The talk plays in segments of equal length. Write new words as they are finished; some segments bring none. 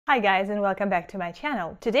Hi guys, and welcome back to my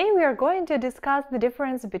channel. Today we are going to discuss the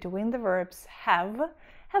difference between the verbs have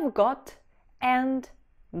got, and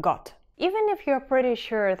got. Even if you're pretty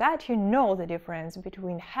sure that you know the difference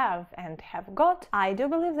between have and have got, I do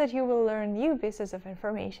believe that you will learn new pieces of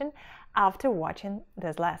information after watching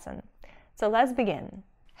this lesson. So let's begin.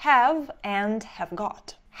 Have and have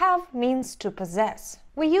got. Have means to possess.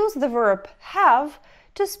 We use the verb have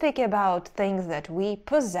to speak about things that we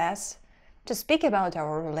possess, to speak about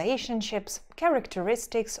our relationships,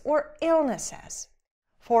 characteristics, or illnesses.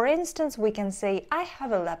 For instance, we can say, I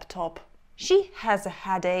have a laptop, she has a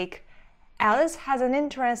headache, Alice has an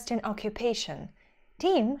interesting occupation,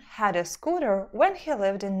 Tim had a scooter when he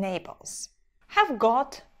lived in Naples. Have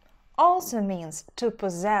got also means to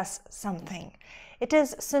possess something. It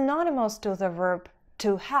is synonymous to the verb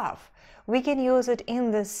to have. We can use it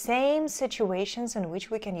in the same situations in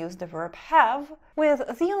which we can use the verb have, with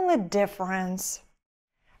the only difference.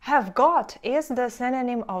 Have got is the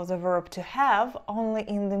synonym of the verb to have, only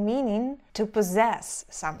in the meaning to possess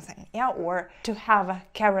something, or to have a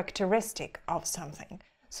characteristic of something.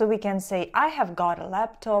 So we can say, I have got a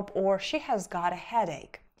laptop, or she has got a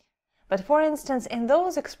headache. But for instance, in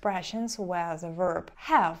those expressions where the verb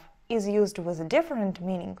have is used with a different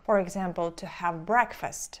meaning, for example, to have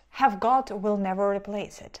breakfast, have got will never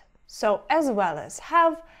replace it. So as well as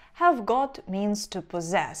have got means to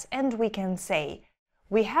possess, and we can say,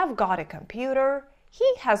 we have got a computer,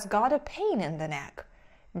 he has got a pain in the neck,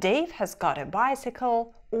 Dave has got a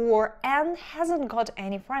bicycle, or Anne hasn't got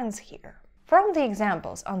any friends here. From the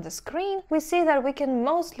examples on the screen, we see that we can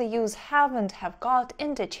mostly use have and have got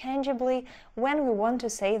interchangeably when we want to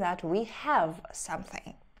say that we have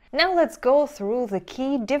something. Now let's go through the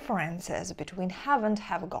key differences between have and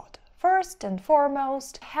have got. First and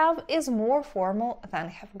foremost, have is more formal than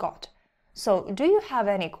have got. So, do you have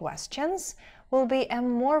any questions? Will be a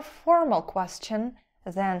more formal question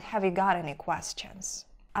than have you got any questions.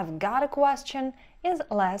 I've got a question is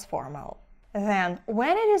less formal. Then,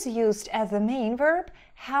 when it is used as the main verb,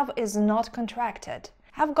 have is not contracted.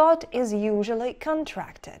 Have got is usually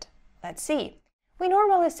contracted. Let's see. We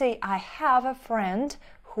normally say, I have a friend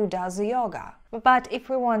who does yoga. But if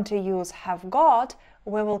we want to use have got,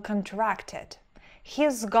 we will contract it.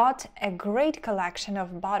 He's got a great collection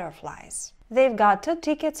of butterflies. They've got 2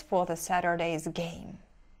 tickets for the Saturday's game.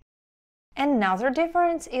 Another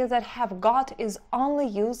difference is that have got is only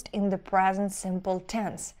used in the present simple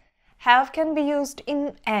tense. Have can be used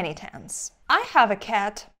in any tense. I have a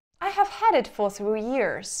cat. I have had it for 3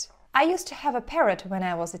 years. I used to have a parrot when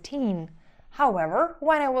I was a teen. However,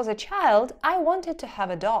 when I was a child, I wanted to have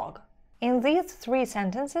a dog. In these 3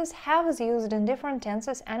 sentences, have is used in different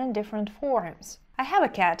tenses and in different forms. I have a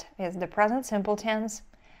cat is the present simple tense.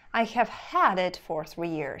 I have had it for 3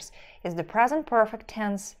 years is the present perfect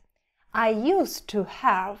tense. I used to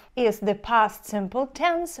have is the past simple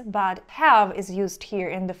tense, but have is used here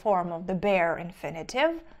in the form of the bare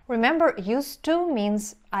infinitive. Remember, used to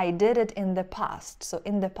means I did it in the past. So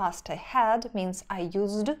in the past I had means I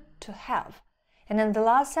used to have. And in the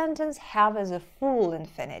last sentence, have is a full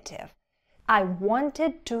infinitive. I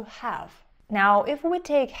wanted to have. Now, if we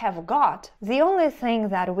take have got, the only thing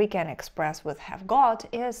that we can express with have got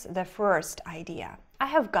is the first idea. I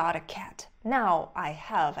have got a cat. Now I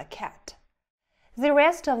have a cat. The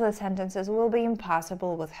rest of the sentences will be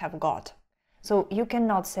impossible with have got. So you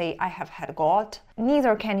cannot say I have had got,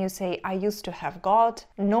 neither can you say I used to have got,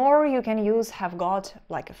 nor you can use have got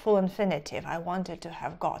like a full infinitive, I wanted to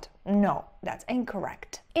have got. No, that's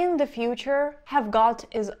incorrect. In the future, have got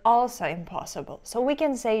is also impossible. So we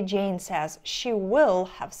can say Jane says she will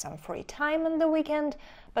have some free time on the weekend,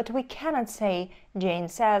 but we cannot say Jane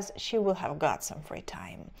says she will have got some free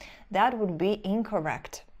time. That would be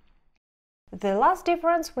incorrect. The last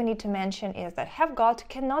difference we need to mention is that have got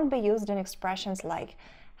cannot be used in expressions like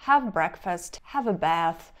have breakfast, have a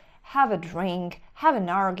bath, have a drink, have an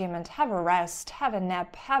argument, have a rest, have a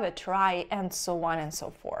nap, have a try, and so on and so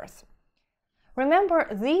forth. Remember,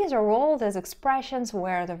 these are all those expressions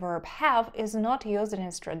where the verb have is not used in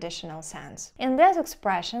its traditional sense. In these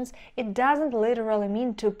expressions, it doesn't literally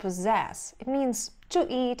mean to possess. It means to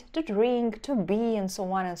eat, to drink, to be, and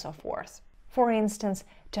so on and so forth. For instance,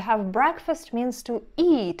 to have breakfast means to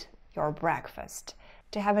eat your breakfast.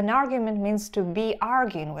 To have an argument means to be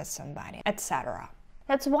arguing with somebody, etc.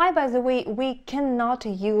 That's why, by the way, we cannot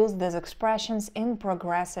use these expressions in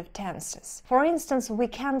progressive tenses. For instance, we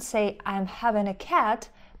can't say I'm having a cat,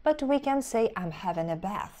 but we can say I'm having a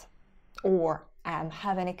bath, or I'm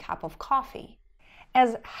having a cup of coffee.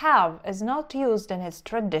 As have is not used in its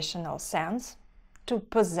traditional sense, to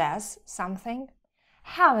possess something,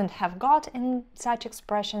 Have and have got in such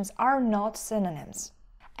expressions are not synonyms.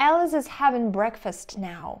 Alice is having breakfast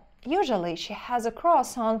now. Usually she has a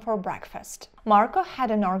croissant for breakfast. Marco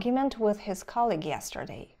had an argument with his colleague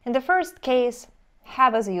yesterday. In the first case,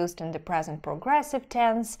 have is used in the present progressive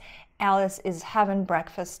tense. Alice is having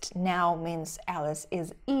breakfast now means Alice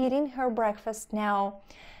is eating her breakfast now.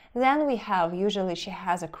 Then we have usually she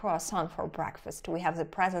has a croissant for breakfast. We have the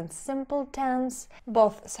present simple tense.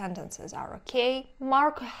 Both sentences are okay.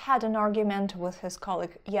 Marco had an argument with his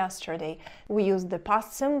colleague yesterday. We use the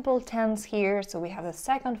past simple tense here, so we have the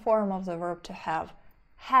second form of the verb to have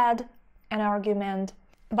had an argument.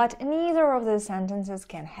 But neither of these sentences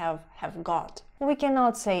can have got. We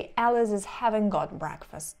cannot say Alice is having got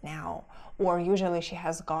breakfast now, or usually she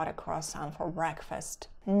has got a croissant for breakfast.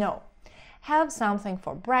 No. Have something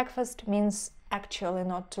for breakfast means actually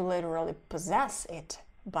not to literally possess it,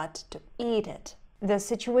 but to eat it. The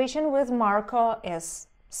situation with Marco is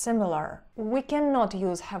similar. We cannot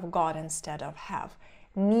use have got instead of have,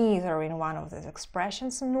 neither in one of these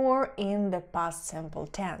expressions nor in the past simple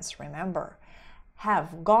tense, remember.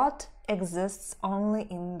 Have got exists only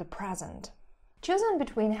in the present. Choosing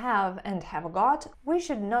between have and have got, we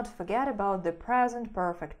should not forget about the present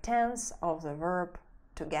perfect tense of the verb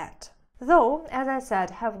to get. Though, as I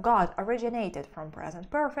said, have got originated from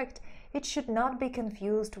present perfect, it should not be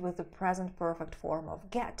confused with the present perfect form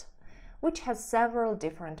of get, which has several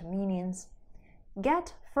different meanings.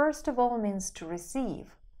 Get, first of all, means to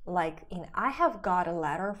receive, like in I have got a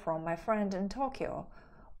letter from my friend in Tokyo,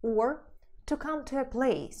 or to come to a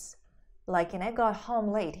place, like in I got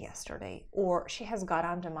home late yesterday, or she has got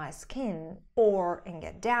under my skin, or in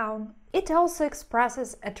get down. It also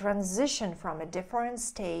expresses a transition from a different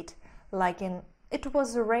state, like in it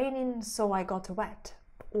was raining so I got wet,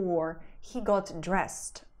 or he got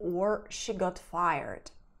dressed, or she got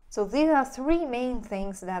fired. So these are three main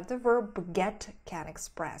things that the verb get can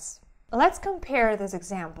express. Let's compare these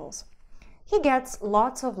examples. He gets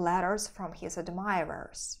lots of letters from his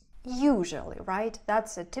admirers. Usually, right?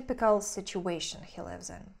 That's a typical situation he lives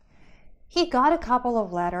in. He got a couple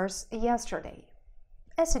of letters yesterday.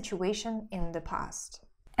 A situation in the past.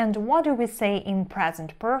 And what do we say in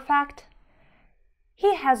present perfect?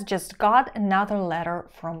 He has just got another letter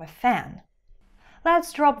from a fan.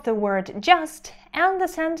 Let's drop the word just and the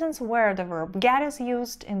sentence where the verb get is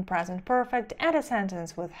used in present perfect and a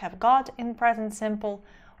sentence with have got in present simple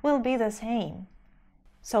will be the same.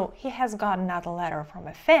 So he has got another letter from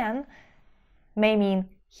a fan may mean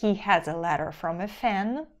he has a letter from a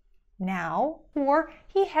fan now, or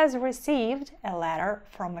he has received a letter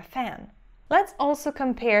from a fan. Let's also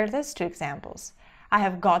compare these two examples. I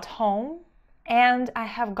have got home and I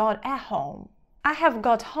have got a home. I have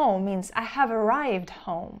got home means I have arrived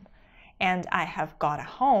home, and I have got a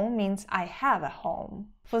home means I have a home.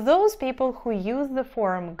 For those people who use the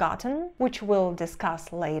form gotten, which we'll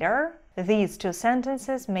discuss later, these two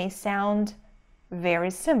sentences may sound very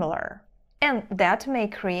similar. And that may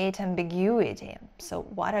create ambiguity. So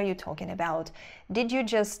what are you talking about? Did you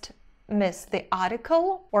just miss the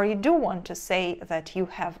article, or you do want to say that you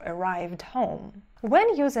have arrived home?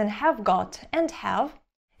 When using have got and have,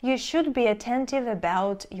 you should be attentive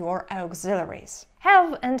about your auxiliaries.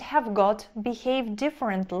 Have and have got behave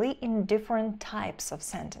differently in different types of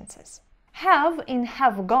sentences. Have in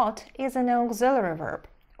have got is an auxiliary verb,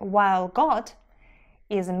 while got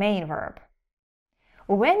is a main verb.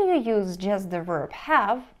 When you use just the verb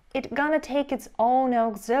have, it's gonna take its own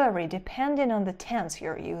auxiliary depending on the tense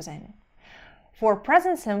you're using. For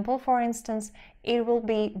present simple, for instance, it will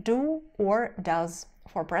be do or does.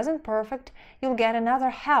 For present perfect, you'll get another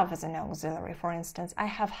have as an auxiliary. For instance, I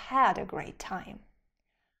have had a great time.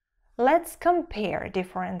 Let's compare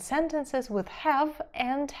different sentences with have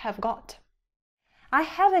and have got. I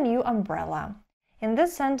have a new umbrella. In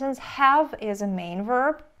this sentence, have is a main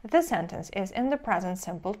verb. This sentence is in the present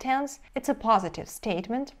simple tense. It's a positive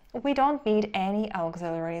statement. We don't need any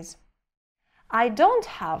auxiliaries. I don't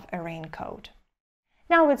have a raincoat.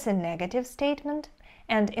 Now it's a negative statement,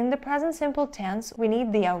 and in the present simple tense, we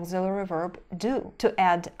need the auxiliary verb do to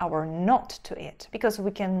add our not to it, because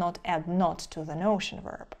we cannot add not to the notion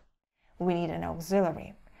verb. We need an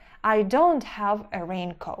auxiliary. I don't have a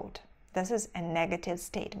raincoat. This is a negative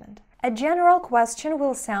statement. A general question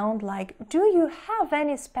will sound like, do you have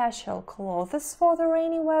any special clothes for the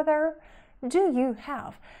rainy weather? Do you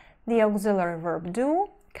have? The auxiliary verb do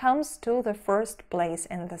comes to the first place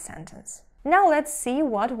in the sentence. Now let's see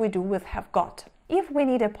what we do with have got. If we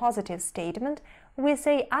need a positive statement, we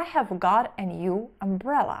say I have got a new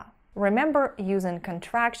umbrella. Remember, using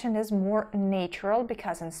contraction is more natural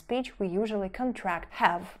because in speech we usually contract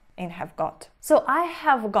have in have got. So I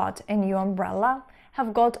have got a new umbrella.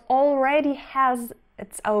 Have got already has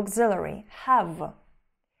its auxiliary, have.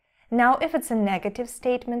 Now, if it's a negative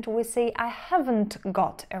statement, we say I haven't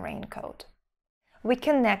got a raincoat. We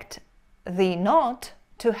connect the not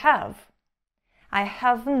to have. I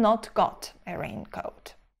have not got a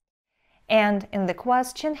raincoat. And in the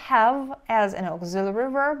question, have as an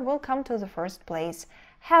auxiliary verb will come to the first place.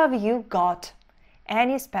 Have you got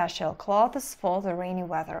any special clothes for the rainy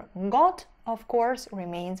weather? Got, of course,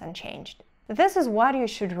 remains unchanged. This is what you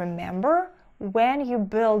should remember when you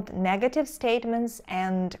build negative statements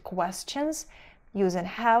and questions using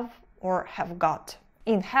have or have got.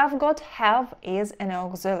 In have got, have is an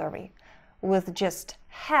auxiliary. With just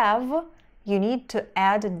have, you need to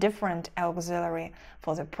add a different auxiliary.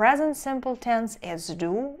 For the present simple tense, is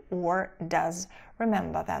do or does.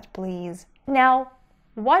 Remember that, please. Now,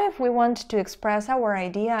 what if we want to express our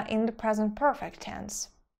idea in the present perfect tense?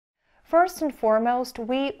 First and foremost,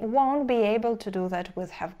 we won't be able to do that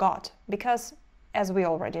with have got, because, as we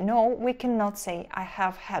already know, we cannot say I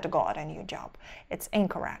have had got a new job. It's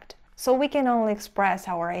incorrect. So we can only express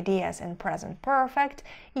our ideas in present perfect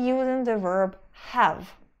using the verb have,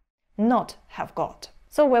 not have got.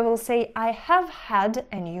 So we will say I have had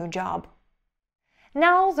a new job.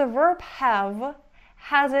 Now the verb have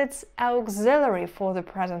has its auxiliary for the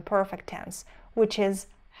present perfect tense, which is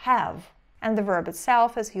have, and the verb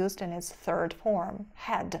itself is used in its third form,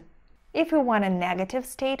 had. If we want a negative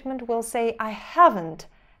statement, we'll say I haven't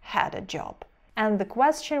had a job. And the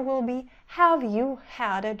question will be, have you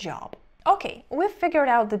had a job? Okay, we've figured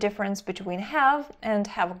out the difference between have and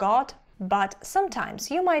have got, but sometimes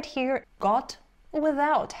you might hear got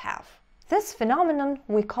without have. This phenomenon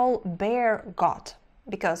we call bear got,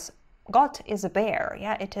 because got is a bear,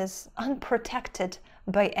 yeah, it is unprotected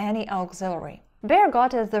by any auxiliary. Bear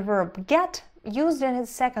got is the verb get used in its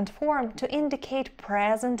second form to indicate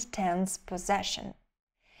present tense possession.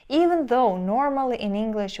 Even though normally in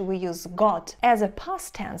English we use got as a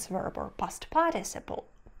past tense verb or past participle,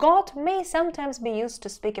 got may sometimes be used to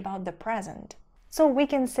speak about the present. So we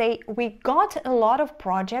can say we got a lot of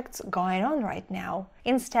projects going on right now,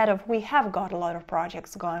 instead of we have got a lot of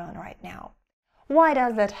projects going on right now. Why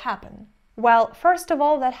does that happen? Well, first of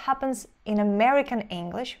all, that happens in American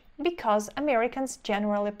English because Americans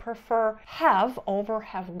generally prefer have over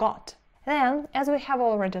have got. Then, as we have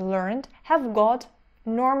already learned, have got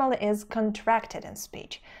normally is contracted in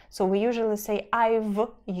speech. So we usually say I've,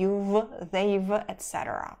 you've, they've,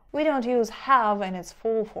 etc. We don't use have in its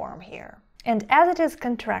full form here. And as it is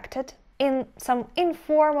contracted, in some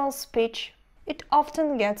informal speech, it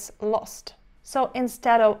often gets lost. So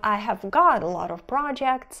instead of I have got a lot of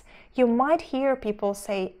projects, you might hear people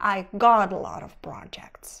say I got a lot of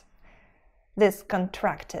projects. This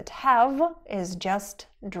contracted have is just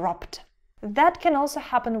dropped. That can also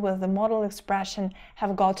happen with the modal expression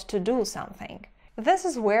have got to do something. This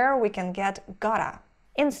is where we can get gotta.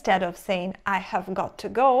 Instead of saying I have got to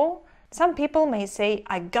go, some people may say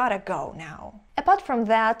I gotta go now. Apart from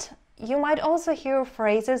that, you might also hear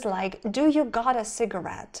phrases like do you got a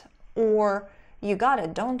cigarette? Or you got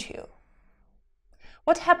it, don't you?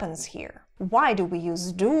 What happens here? Why do we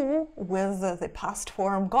use do with the past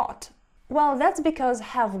form got? Well, that's because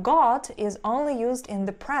have got is only used in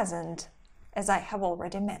the present, as I have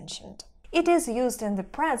already mentioned. It is used in the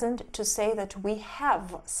present to say that we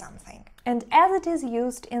have something. And as it is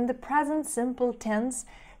used in the present simple tense,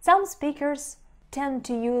 some speakers tend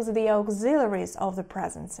to use the auxiliaries of the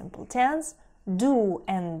present simple tense, do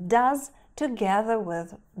and does, together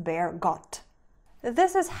with bear got.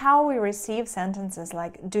 This is how we receive sentences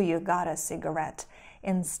like do you got a cigarette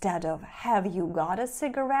instead of have you got a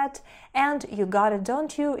cigarette, and you got it,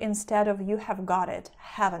 don't you, instead of you have got it,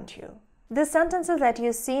 haven't you. The sentences that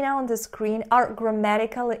you see now on the screen are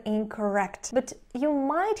grammatically incorrect, but you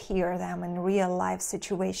might hear them in real-life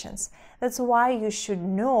situations. That's why you should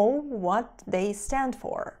know what they stand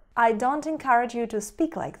for. I don't encourage you to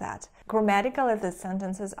speak like that. Grammatically, the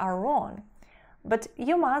sentences are wrong. But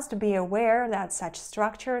you must be aware that such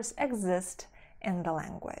structures exist in the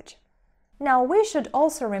language. Now, we should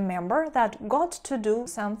also remember that got to do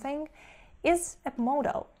something is a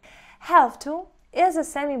modal. Have to is a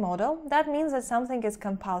semi-modal. That means that something is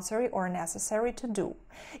compulsory or necessary to do.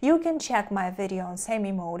 You can check my video on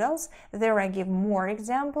semi-modals. There I give more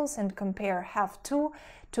examples and compare have to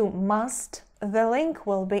must. The link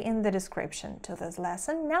will be in the description to this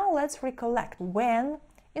lesson. Now let's recollect when,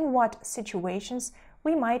 in what situations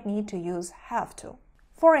we might need to use have to.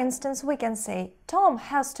 For instance, we can say, Tom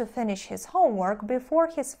has to finish his homework before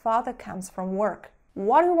his father comes from work.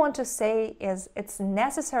 What we want to say is it's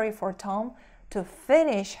necessary for Tom to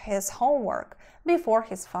finish his homework before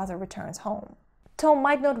his father returns home. Tom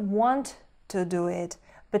might not want to do it,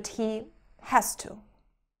 but he has to.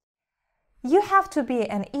 You have to be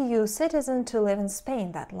an EU citizen to live in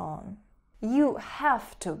Spain that long. You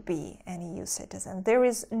have to be an EU citizen. There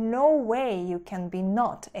is no way you can be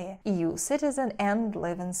not an EU citizen and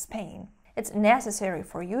live in Spain. It's necessary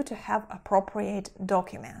for you to have appropriate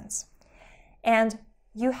documents. And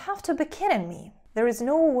you have to be kidding me. There is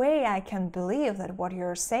no way I can believe that what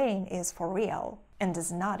you're saying is for real and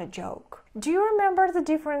is not a joke. Do you remember the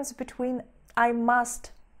difference between I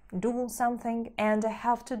must do something and I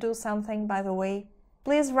have to do something, by the way?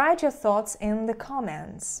 Please write your thoughts in the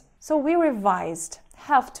comments. So we revised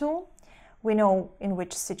have to. We know in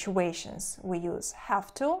which situations we use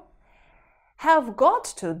have to. Have got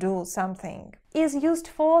to do something is used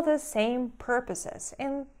for the same purposes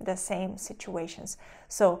in the same situations.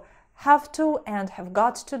 So have to and have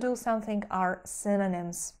got to do something are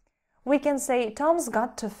synonyms. We can say Tom's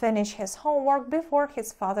got to finish his homework before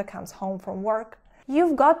his father comes home from work.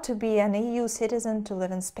 You've got to be an EU citizen to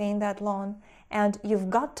live in Spain that long, and you've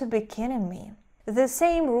got to be kidding me. The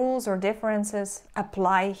same rules or differences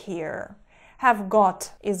apply here. Have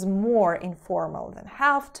got is more informal than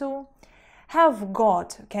have to. Have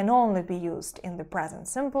got can only be used in the present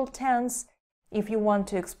simple tense. If you want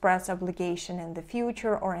to express obligation in the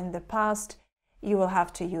future or in the past, you will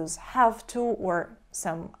have to use have to or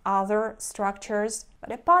some other structures.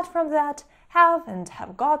 But apart from that, have and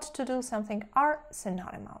have got to do something are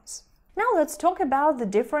synonymous. Now let's talk about the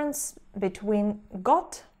difference between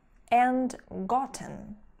got and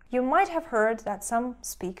gotten. You might have heard that some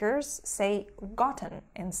speakers say gotten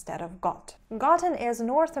instead of got. Gotten is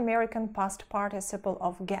North American past participle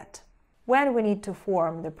of get. When we need to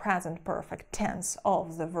form the present perfect tense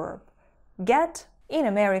of the verb get, in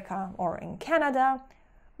America or in Canada,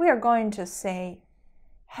 we are going to say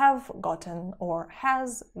have gotten or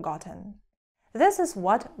has gotten. This is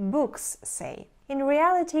what books say. In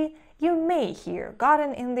reality, you may hear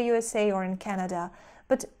gotten in the USA or in Canada,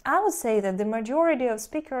 but I would say that the majority of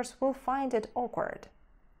speakers will find it awkward.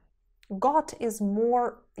 Got is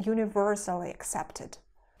more universally accepted.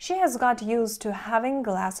 She has got used to having a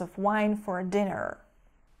glass of wine for dinner.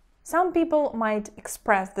 Some people might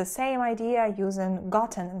express the same idea using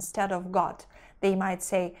gotten instead of got. They might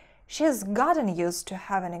say, she's gotten used to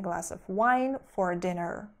having a glass of wine for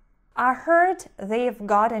dinner. I heard they've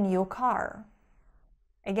got a new car.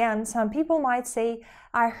 Again, some people might say,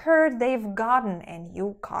 I heard they've gotten a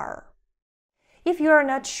new car. If you are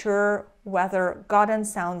not sure whether gotten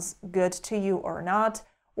sounds good to you or not,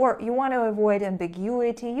 or you want to avoid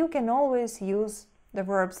ambiguity, you can always use the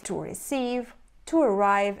verbs to receive, to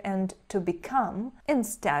arrive, and to become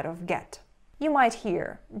instead of get. You might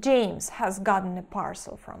hear, James has gotten a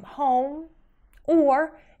parcel from home,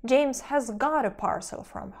 or James has got a parcel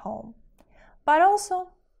from home. But also,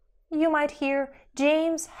 you might hear,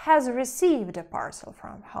 James has received a parcel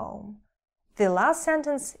from home. The last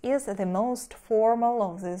sentence is the most formal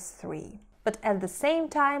of these three, but at the same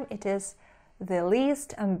time it is the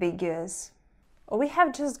least ambiguous. We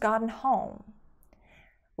have just gotten home.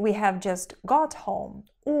 We have just got home,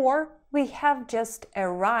 or we have just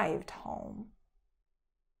arrived home.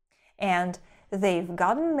 And they've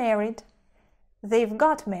gotten married, they've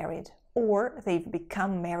got married, or they've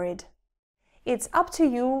become married. It's up to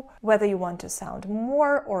you whether you want to sound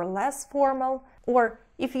more or less formal, or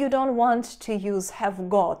if you don't want to use have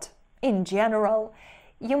got in general,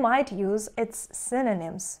 you might use its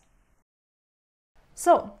synonyms.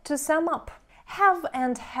 So, to sum up, have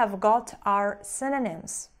and have got are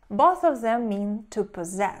synonyms. Both of them mean to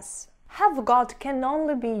possess. Have got can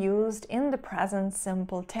only be used in the present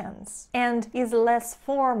simple tense and is less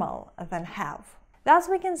formal than have. Thus,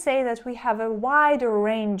 we can say that we have a wider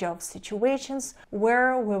range of situations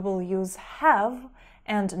where we will use have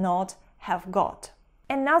and not have got.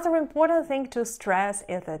 Another important thing to stress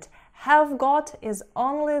is that have got is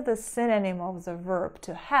only the synonym of the verb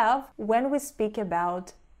to have when we speak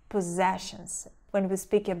about possessions, when we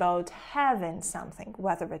speak about having something,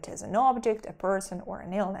 whether it is an object, a person, or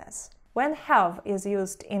an illness. When have is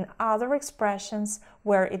used in other expressions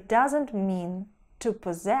where it doesn't mean to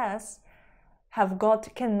possess, have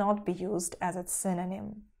got cannot be used as its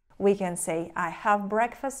synonym. We can say I have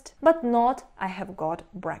breakfast, but not I have got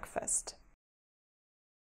breakfast.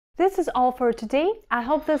 This is all for today. I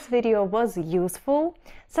hope this video was useful.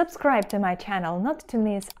 Subscribe to my channel not to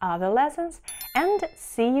miss other lessons, and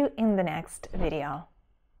see you in the next video.